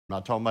I'm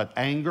not talking about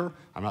anger.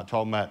 I'm not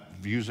talking about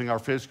using our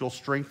physical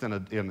strength in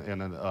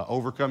an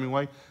overcoming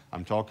way.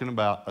 I'm talking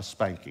about a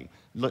spanking.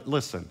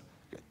 Listen,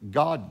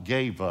 God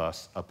gave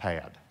us a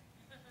pad.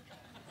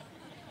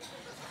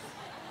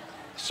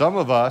 Some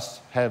of us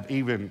have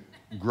even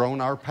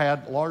grown our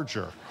pad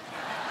larger,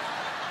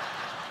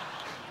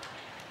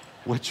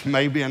 which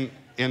may be in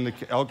the,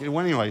 okay,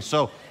 well, anyway,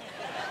 so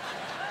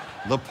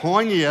the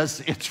point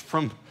is, it's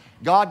from,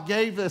 God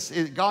gave this,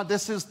 God,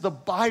 this is the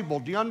Bible.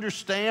 Do you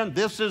understand?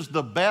 This is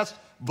the best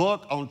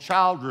book on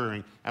child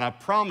rearing, and I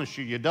promise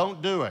you, you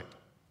don't do it,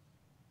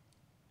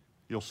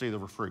 you'll see the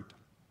fruit.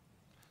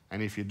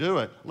 And if you do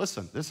it,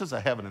 listen, this is a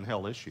heaven and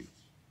hell issue.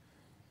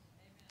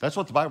 That's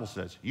what the Bible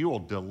says. You will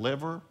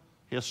deliver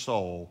his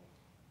soul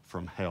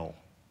from hell.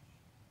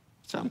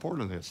 That's how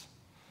important it is.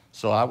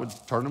 So I would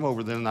turn them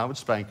over, then I would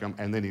spank them,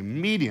 and then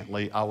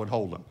immediately I would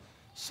hold them.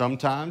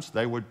 Sometimes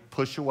they would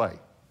push away.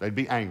 They'd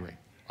be angry.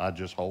 I'd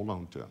just hold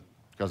on to them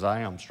because I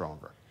am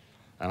stronger.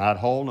 And I'd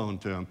hold on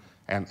to them,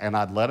 and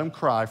I'd let them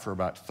cry for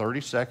about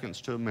 30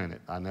 seconds to a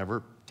minute. I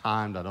never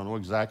timed. I don't know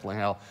exactly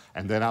how.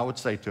 And then I would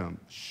say to them,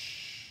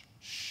 shh,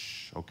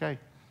 shh, okay,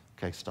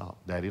 stop.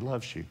 Daddy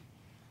loves you.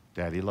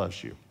 Daddy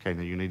loves you. Okay,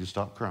 now you need to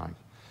stop crying.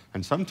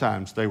 And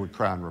sometimes they would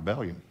cry in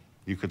rebellion.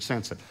 You could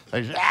sense it.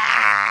 They just,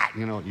 ah!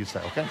 You know what you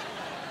say, okay?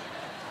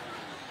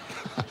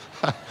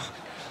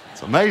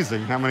 It's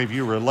amazing how many of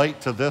you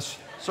relate to this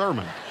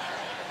sermon.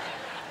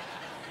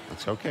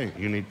 It's okay.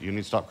 You need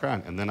to stop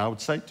crying. And then I would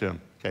say to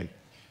him, okay,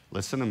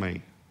 listen to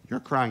me.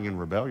 You're crying in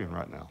rebellion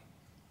right now.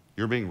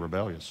 You're being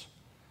rebellious.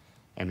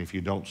 And if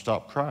you don't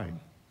stop crying,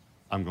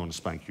 I'm going to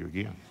spank you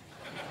again.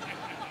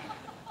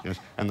 Yes.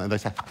 And then they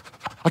say,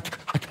 I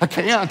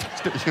can't.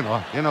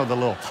 You know the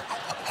little.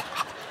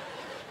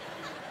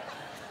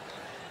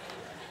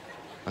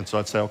 And so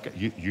I'd say, okay,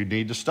 you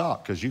need to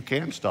stop because you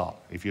can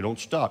stop. If you don't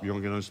stop, you're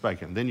only going to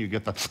spank it. And then you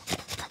get the,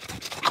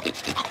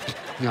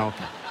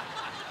 okay.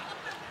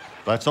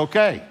 That's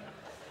okay.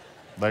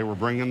 They were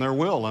bringing their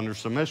will under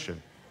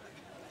submission.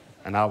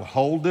 And I would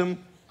hold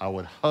them. I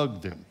would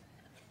hug them.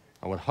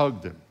 I would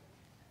hug them.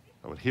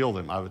 I would heal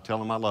them. I would tell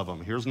them I love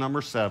them. Here's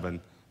number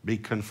 7, be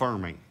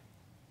confirming.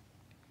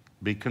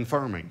 Be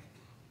confirming.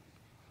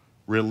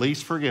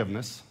 Release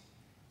forgiveness.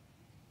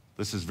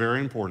 This is very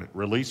important.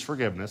 Release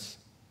forgiveness.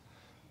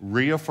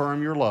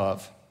 Reaffirm your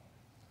love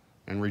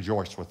and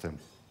rejoice with them.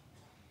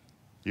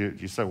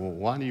 You say, well,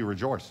 why do you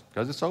rejoice?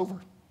 Because it's over.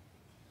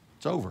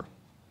 It's over.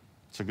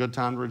 It's a good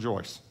time to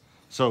rejoice.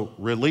 So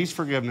release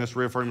forgiveness,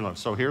 reaffirm your love.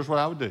 So here's what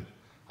I would do.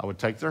 I would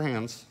take their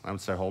hands. I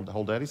would say,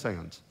 hold Daddy's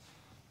hands.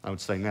 I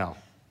would say, now,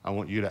 I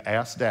want you to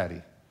ask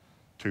Daddy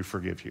to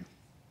forgive you.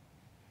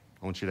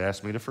 I want you to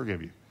ask me to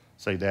forgive you.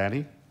 Say,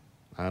 Daddy,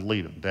 I'd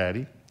lead them.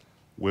 Daddy,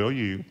 will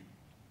you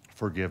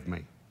forgive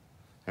me?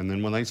 And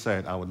then when they say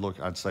it,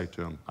 I'd say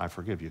to them, I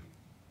forgive you.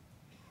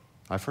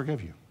 I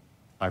forgive you.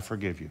 I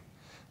forgive you.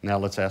 Now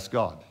let's ask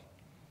God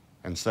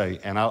and say,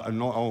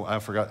 I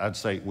forgot, I'd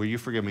say, will you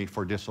forgive me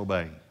for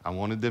disobeying? I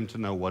wanted them to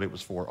know what it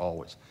was for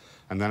always.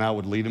 And then I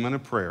would lead them in a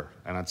prayer,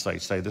 and I'd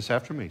say this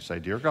after me. Say,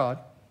 dear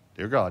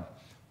God,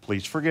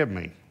 please forgive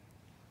me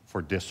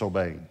for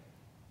disobeying.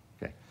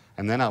 Okay.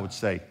 And then I would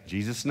say,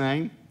 Jesus'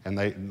 name, and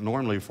they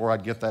normally, before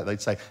I'd get that, they'd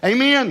say,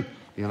 amen.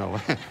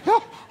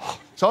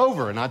 It's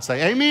over. And I'd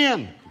say,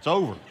 amen. It's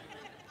over.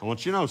 I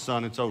want you to know,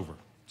 son, it's over.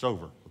 It's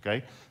over,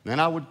 okay? Then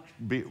I would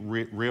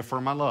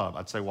reaffirm my love.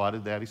 I'd say, why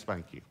did Daddy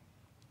spank you?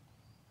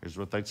 Here's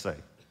what they'd say.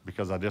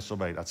 Because I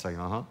disobeyed. I'd say,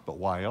 but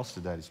why else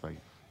did Daddy spank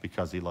you?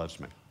 Because he loves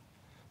me.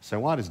 Say,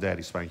 why does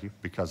Daddy spank you?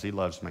 Because he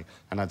loves me.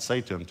 And I'd say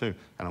to him, too,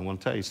 and I want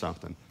to tell you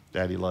something.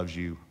 Daddy loves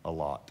you a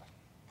lot.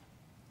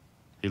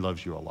 He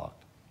loves you a lot.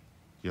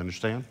 You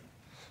understand?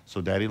 So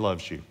Daddy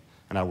loves you.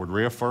 And I would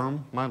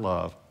reaffirm my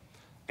love,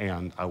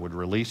 and I would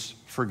release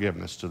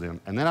forgiveness to them.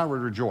 And then I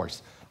would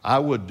rejoice. I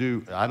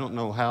don't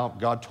know how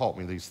God taught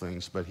me these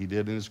things, but he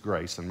did in his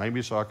grace, and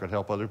maybe so I could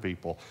help other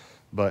people.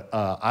 But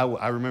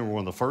I remember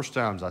one of the first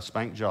times I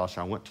spanked Josh,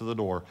 I went to the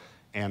door,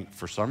 and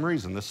for some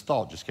reason, this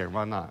thought just came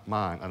to my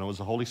mind, and it was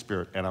the Holy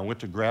Spirit, and I went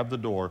to grab the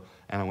door,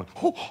 and I went,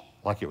 oh,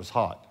 like it was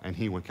hot, and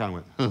he kind of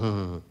went,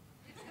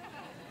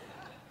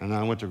 and then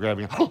I went to grab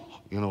him,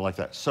 like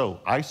that. So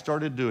I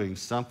started doing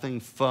something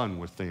fun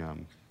with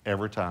them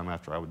every time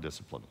after I would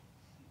discipline them.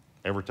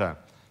 Every time.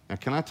 Now,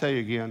 can I tell you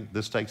again,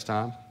 this takes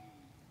time,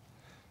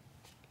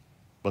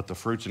 but the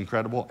fruit's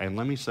incredible. And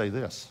let me say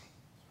this,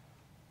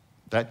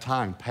 that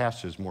time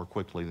passes more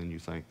quickly than you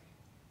think,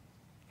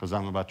 because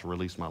I'm about to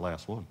release my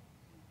last one.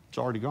 It's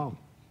already gone.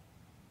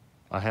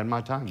 I had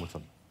my time with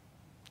them,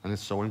 and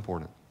it's so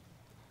important.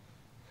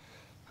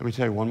 Let me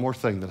tell you one more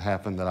thing that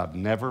happened that I've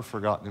never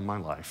forgotten in my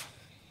life.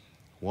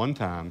 One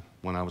time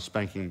when I was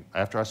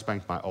after I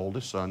spanked my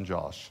oldest son,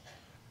 Josh,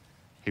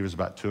 he was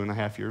about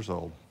 2.5 years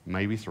old,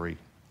 maybe 3.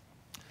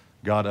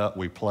 Got up,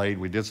 we played,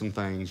 we did some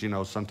things.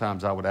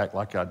 Sometimes I would act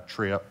like I'd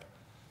trip.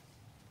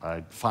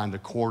 I'd find a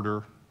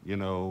quarter,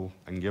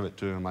 and give it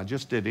to him. I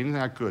just did anything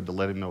I could to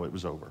let him know it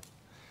was over.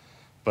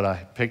 But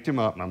I picked him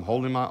up, and I'm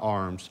holding my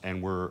arms,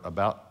 and we're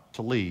about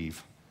to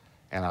leave.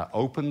 And I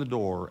opened the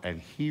door, and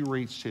he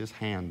reached his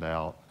hand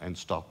out and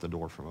stopped the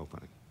door from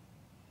opening.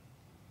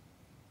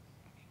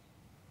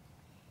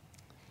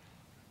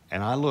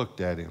 And I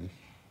looked at him,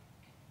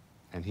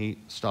 and he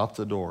stopped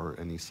the door,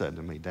 and he said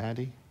to me,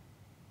 "Daddy,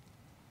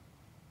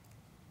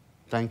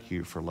 thank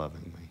you for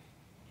loving me.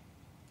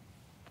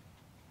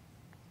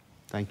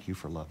 Thank you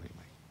for loving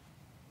me."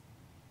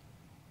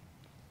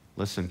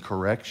 Listen,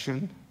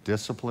 correction,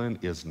 discipline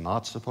is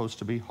not supposed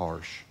to be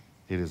harsh.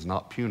 It is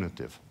not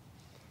punitive.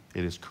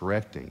 It is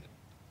correcting,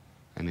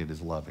 and it is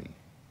loving.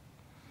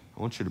 I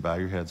want you to bow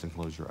your heads and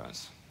close your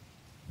eyes.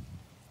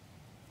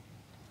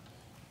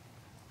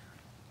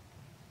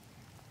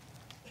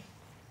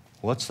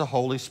 What's the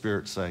Holy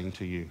Spirit saying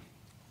to you?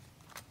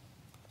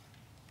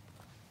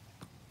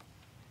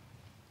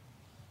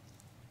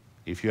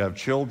 If you have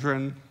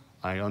children,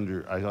 I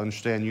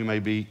understand you may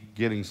be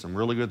getting some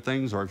really good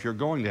things, or if you're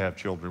going to have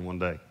children one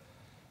day.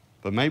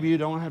 But maybe you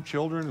don't have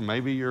children, and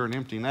maybe you're an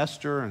empty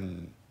nester,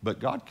 but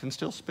God can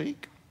still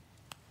speak.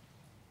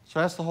 So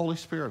ask the Holy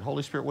Spirit,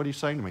 "Holy Spirit, what are you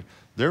saying to me?"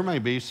 There may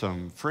be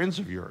some friends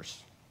of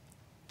yours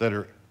that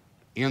are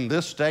in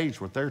this stage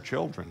with their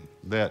children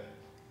that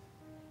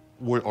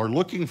are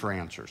looking for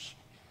answers,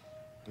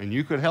 and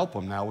you could help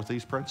them now with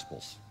these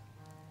principles.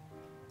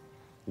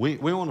 We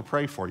want to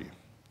pray for you.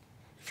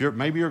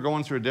 Maybe you're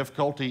going through a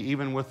difficulty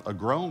even with a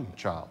grown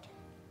child.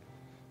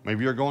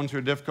 Maybe you're going through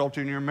a difficulty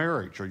in your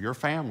marriage or your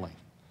family,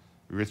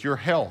 with your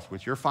health,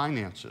 with your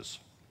finances.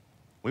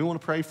 We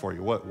want to pray for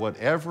you.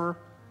 Whatever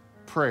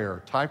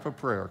prayer, type of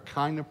prayer,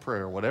 kind of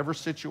prayer, whatever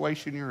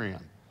situation you're in,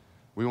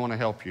 we want to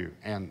help you.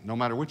 And no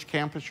matter which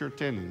campus you're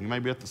attending, you may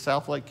be at the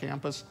South Lake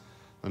campus,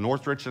 the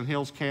North Richland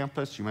Hills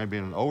campus, you may be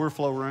in an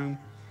overflow room,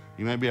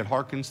 you may be at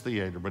Harkins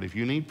Theater, but if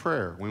you need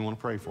prayer, we want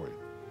to pray for you.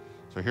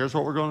 So here's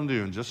what we're going to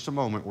do. In just a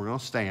moment, we're going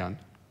to stand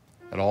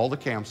at all the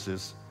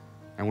campuses,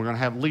 and we're going to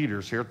have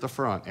leaders here at the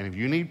front. And if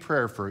you need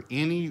prayer for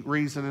any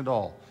reason at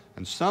all,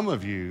 and some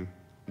of you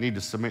need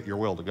to submit your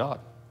will to God.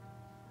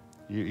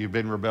 You've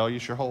been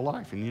rebellious your whole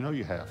life, and you know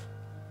you have.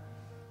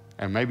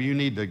 And maybe you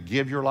need to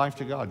give your life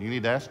to God. You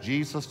need to ask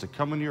Jesus to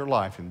come into your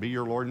life and be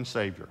your Lord and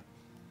Savior.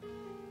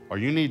 Or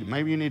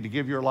maybe you need to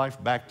give your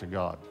life back to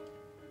God.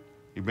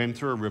 You've been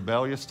through a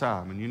rebellious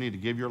time, and you need to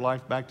give your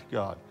life back to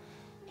God.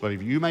 But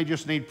if you may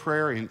just need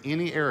prayer in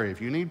any area,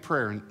 if you need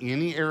prayer in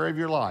any area of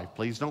your life,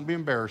 please don't be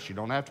embarrassed. You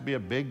don't have to be a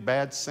big,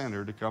 bad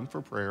sinner to come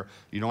for prayer.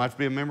 You don't have to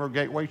be a member of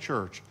Gateway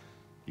Church.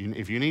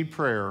 If you need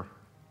prayer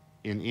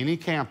in any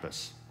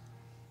campus,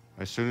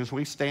 as soon as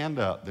we stand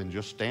up, then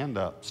just stand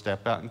up,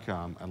 step out and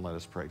come, and let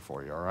us pray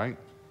for you, all right?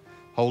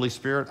 Holy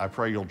Spirit, I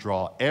pray you'll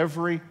draw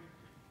every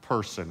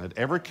person at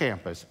every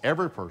campus,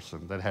 every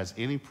person that has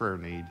any prayer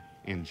need,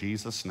 in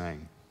Jesus'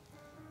 name,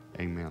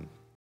 amen.